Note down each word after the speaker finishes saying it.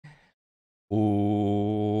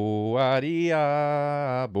Ooh,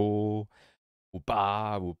 adiabo.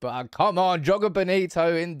 Ooba, ooba. Come on, Jogger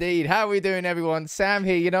Benito, indeed. How are we doing, everyone? Sam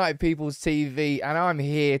here, United People's TV, and I'm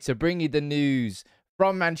here to bring you the news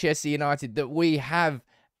from Manchester United that we have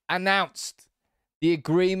announced the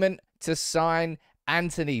agreement to sign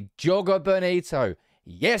Antony, Jogger Benito.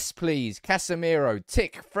 Yes, please. Casemiro,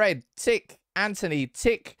 tick. Fred, tick. Antony,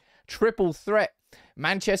 tick. Triple threat.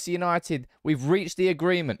 Manchester United, we've reached the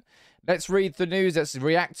agreement. Let's read the news. Let's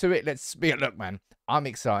react to it. Let's speak. Look, man, I'm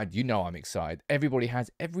excited. You know I'm excited. Everybody has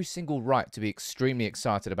every single right to be extremely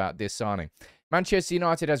excited about this signing. Manchester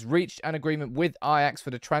United has reached an agreement with Ajax for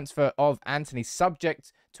the transfer of Antony,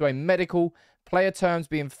 subject to a medical, player terms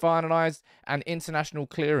being finalised, and international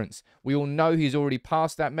clearance. We all know he's already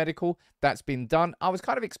passed that medical. That's been done. I was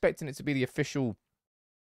kind of expecting it to be the official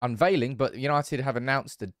unveiling, but United have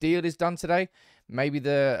announced the deal is done today. Maybe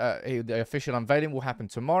the official unveiling will happen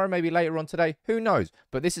tomorrow, maybe later on today. Who knows?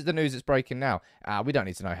 But this is the news that's breaking now. We don't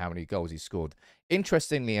need to know how many goals he scored.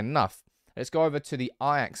 Interestingly enough, let's go over to the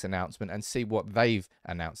Ajax announcement and see what they've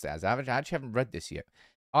announced it as. I actually haven't read this yet.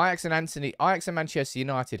 Ajax and Manchester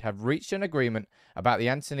United have reached an agreement about the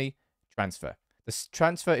Antony transfer. The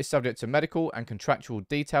transfer is subject to medical and contractual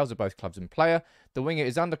details of both clubs and player. The winger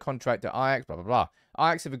is under contract at Ajax, blah, blah, blah.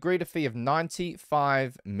 Ajax have agreed a fee of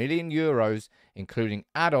 95 million euros, including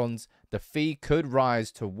add-ons. The fee could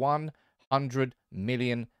rise to 100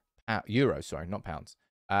 million euros. Sorry, not pounds.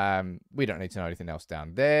 We don't need to know anything else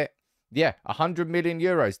down there. Yeah, 100 million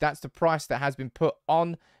euros. That's the price that has been put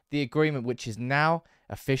on the agreement, which is now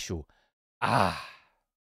official.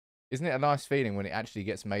 Isn't it a nice feeling when it actually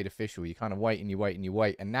gets made official? You kind of wait and you wait and you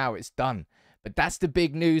wait, and now it's done. But that's the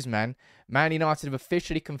big news, man. Man United have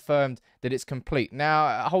officially confirmed that it's complete.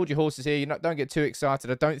 Now, hold your horses here. Don't get too excited.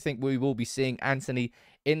 I don't think we will be seeing Antony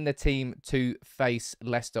in the team to face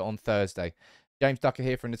Leicester on Thursday. James Ducker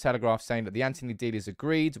here from The Telegraph saying that the Antony deal is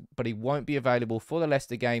agreed, but he won't be available for the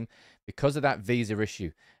Leicester game because of that visa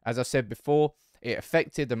issue. As I said before, it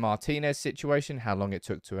affected the Martinez situation, how long it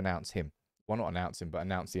took to announce him. Well, not announce him, but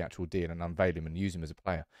announce the actual deal and unveil him and use him as a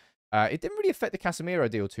player. It didn't really affect the Casemiro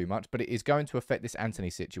deal too much, but it is going to affect this Antony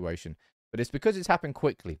situation. But it's because it's happened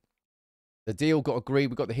quickly. The deal got agreed.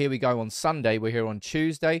 We got the here we go on Sunday. We're here on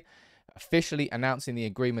Tuesday, officially announcing the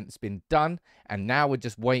agreement's been done. And now we're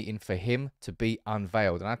just waiting for him to be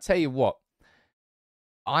unveiled. And I tell you what,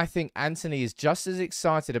 I think Antony is just as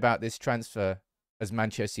excited about this transfer as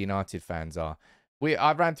Manchester United fans are.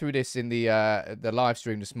 I ran through this in the live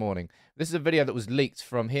stream this morning. This is a video that was leaked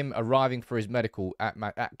from him arriving for his medical at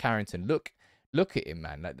Carrington. Look at him,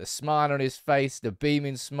 man. Like the smile on his face, the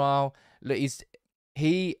beaming smile. Look,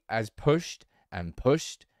 he has pushed and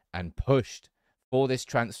pushed and pushed for this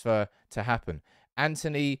transfer to happen.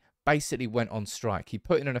 Antony basically went on strike. He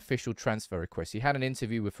put in an official transfer request. He had an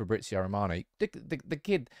interview with Fabrizio Romano. The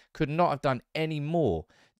kid could not have done any more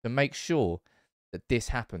to make sure that this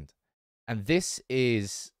happened. And this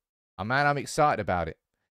is, man, I'm excited about it.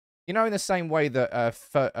 You know, in the same way that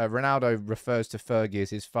Ronaldo refers to Fergie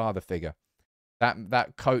as his father figure.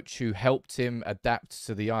 That coach who helped him adapt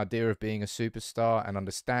to the idea of being a superstar and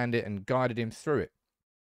understand it and guided him through it.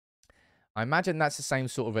 I imagine that's the same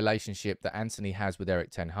sort of relationship that Antony has with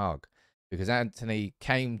Erik ten Hag. Because Antony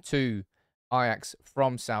came to Ajax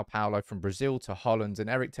from Sao Paulo, from Brazil to Holland. And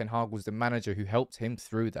Erik ten Hag was the manager who helped him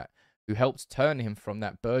through that. Who helped turn him from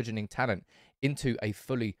that burgeoning talent into a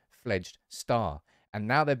fully fledged star. And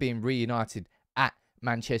now they're being reunited at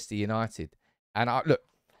Manchester United. And look,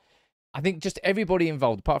 I think just everybody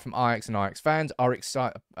involved, apart from Ajax and Ajax fans, are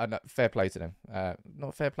excited. Fair play to them.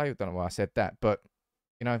 Not fair play, I don't know why I said that, but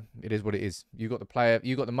you know, it is what it is. You got the player,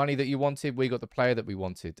 you got the money that you wanted, we got the player that we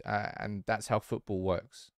wanted. And that's how football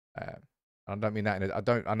works. I don't mean that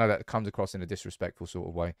I know that comes across in a disrespectful sort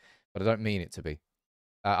of way, but I don't mean it to be.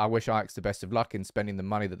 I wish Ajax the best of luck in spending the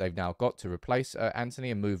money that they've now got to replace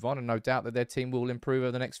Antony and move on. And no doubt that their team will improve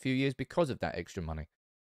over the next few years because of that extra money.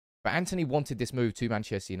 But Antony wanted this move to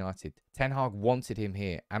Manchester United. Ten Hag wanted him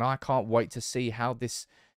here. And I can't wait to see how this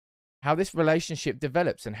relationship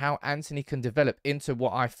develops and how Antony can develop into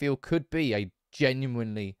what I feel could be a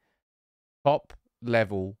genuinely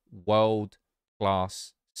top-level,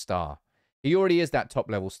 world-class star. He already is that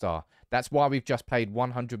top-level star. That's why we've just paid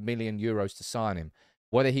 100 million euros to sign him.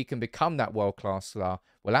 Whether he can become that world-class star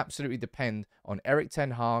will absolutely depend on Erik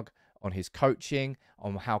ten Hag, on his coaching,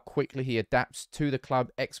 on how quickly he adapts to the club,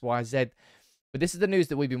 X, Y, Z. But this is the news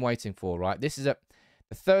that we've been waiting for, right? This is the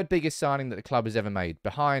third biggest signing that the club has ever made,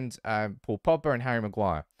 behind Paul Pogba and Harry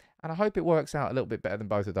Maguire. And I hope it works out a little bit better than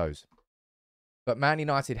both of those. But Man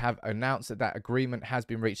United have announced that that agreement has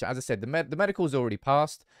been reached. As I said, the medical's already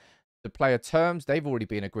passed. The player terms, they've already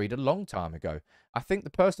been agreed a long time ago. I think the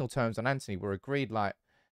personal terms on Antony were agreed like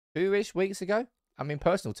 2-ish weeks ago. I mean,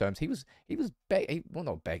 personal terms, he was well,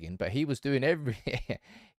 not begging, but he was doing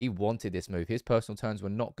he wanted this move. His personal terms were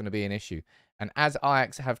not going to be an issue. And as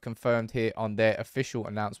Ajax have confirmed here on their official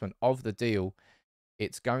announcement of the deal,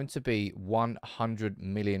 it's going to be 100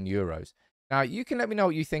 million euros. Now, you can let me know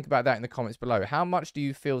what you think about that in the comments below. How much do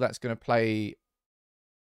you feel that's going to play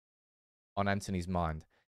on Antony's mind?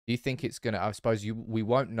 Do you think it's going to, I suppose we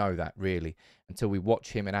won't know that really until we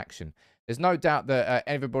watch him in action. There's no doubt that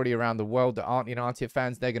everybody around the world that aren't United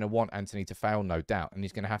fans, they're going to want Antony to fail, no doubt. And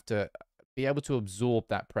he's going to have to be able to absorb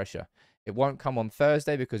that pressure. It won't come on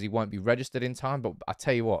Thursday because he won't be registered in time. But I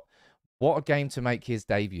tell you what a game to make his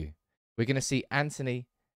debut. We're going to see Antony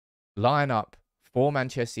line up for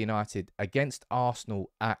Manchester United against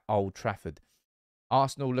Arsenal at Old Trafford.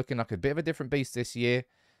 Arsenal looking like a bit of a different beast this year.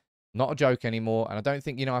 Not a joke anymore. And I don't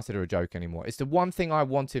think United are a joke anymore. It's the one thing I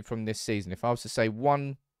wanted from this season. If I was to say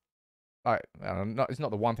one, it's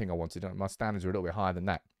not the one thing I wanted. My standards are a little bit higher than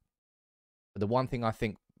that. But the one thing I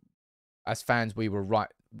think as fans we were right,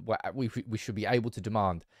 we should be able to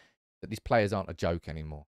demand that these players aren't a joke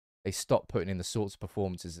anymore. They stopped putting in the sorts of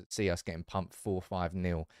performances that see us getting pumped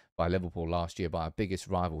 4-5-0 by Liverpool last year, by our biggest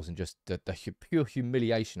rivals, and just the pure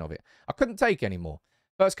humiliation of it. I couldn't take anymore.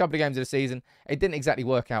 First couple of games of the season, it didn't exactly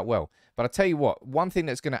work out well. But I tell you what, one thing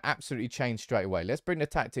that's going to absolutely change straight away. Let's bring the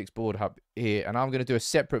tactics board up here, and I'm going to do a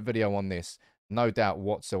separate video on this, no doubt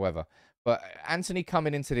whatsoever. But Antony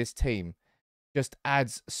coming into this team just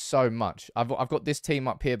adds so much. I've got this team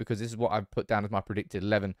up here because this is what I've put down as my predicted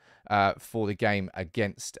 11 for the game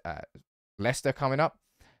against Leicester coming up.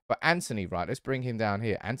 But Antony, right, let's bring him down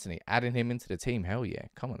here. Antony, adding him into the team. Hell yeah.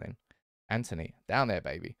 Come on then. Antony, down there,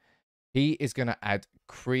 baby. He is going to add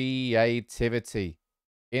creativity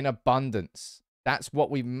in abundance. That's what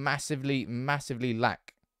we massively, massively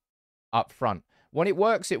lack up front. When it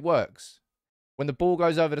works, it works. When the ball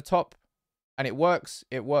goes over the top and it works,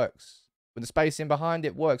 it works. When the space in behind,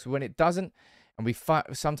 it works. When it doesn't, and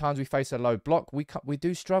sometimes we face a low block, we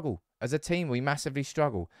do struggle. As a team, we massively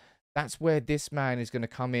struggle. That's where this man is going to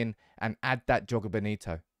come in and add that Joga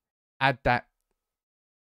Bonito. Add that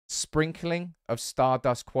sprinkling of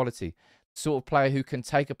stardust quality. Sort of player who can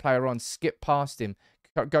take a player on, skip past him,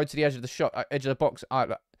 go to the edge of the shot, edge of the box,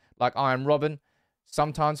 like Iron Robin,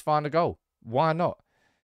 sometimes find a goal. Why not?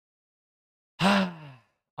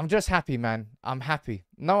 I'm just happy, man. I'm happy.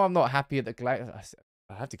 No, I'm not happy at the Glazers.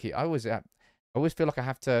 I have to keep. I always feel like I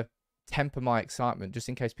have to temper my excitement just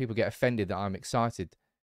in case people get offended that I'm excited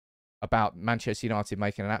about Manchester United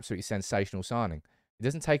making an absolutely sensational signing. It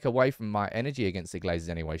doesn't take away from my energy against the Glazers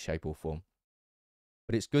in any way, shape, or form.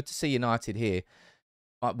 But it's good to see United here.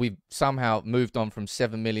 We've somehow moved on from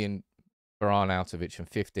 7 million for Arnautovic and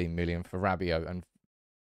 15 million for Rabiot and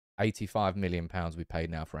 85 million pounds we paid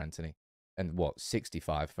now for Antony. And what,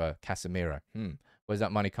 65 for Casemiro? Where's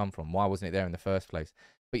that money come from? Why wasn't it there in the first place?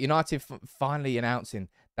 But United finally announcing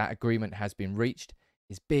that agreement has been reached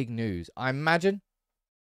is big news. I imagine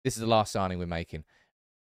this is the last signing we're making.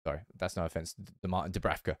 Sorry, that's no offense to Martin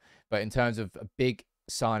Dubravka. But in terms of big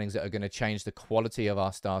signings that are going to change the quality of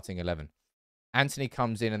our starting 11. Antony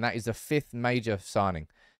comes in, and that is the 5th major signing.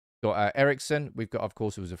 Got Eriksen. We've got, of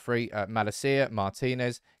course, it was a free. Malacia,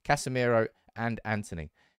 Martinez, Casemiro, and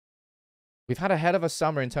Antony. We've had a hell of a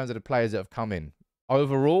summer in terms of the players that have come in.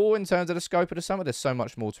 Overall, in terms of the scope of the summer, there's so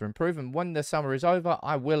much more to improve. And when the summer is over,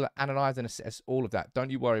 I will analyse and assess all of that. Don't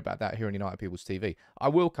you worry about that here on United People's TV. I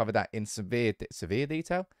will cover that in severe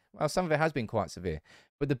detail. Well, some of it has been quite severe.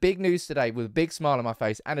 But the big news today, with a big smile on my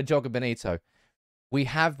face and a Joga Bonito, we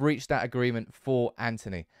have reached that agreement for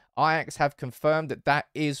Antony. Ajax have confirmed that that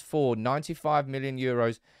is for 95 million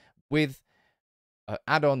euros with an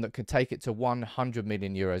add-on that could take it to 100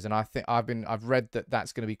 million euros. And I think I've read that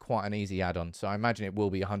that's going to be quite an easy add-on. So I imagine it will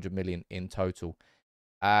be 100 million in total.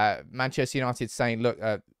 Manchester United saying, look,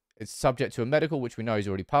 it's subject to a medical, which we know is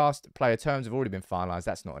already passed. Player terms have already been finalised.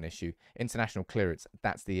 That's not an issue. International clearance,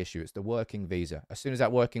 that's the issue. It's the working visa. As soon as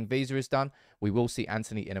that working visa is done, we will see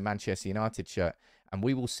Antony in a Manchester United shirt. And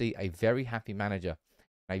we will see a very happy manager,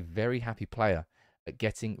 a very happy player at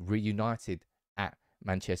getting reunited at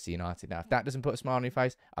Manchester United. Now, if that doesn't put a smile on your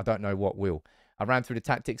face, I don't know what will. I ran through the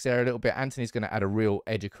tactics there a little bit. Antony's going to add a real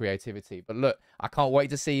edge of creativity. But look, I can't wait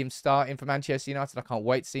to see him starting for Manchester United. I can't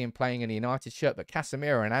wait to see him playing in a United shirt. But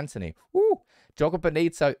Casemiro and Antony, woo, Joga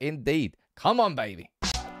Bonito indeed. Come on, baby.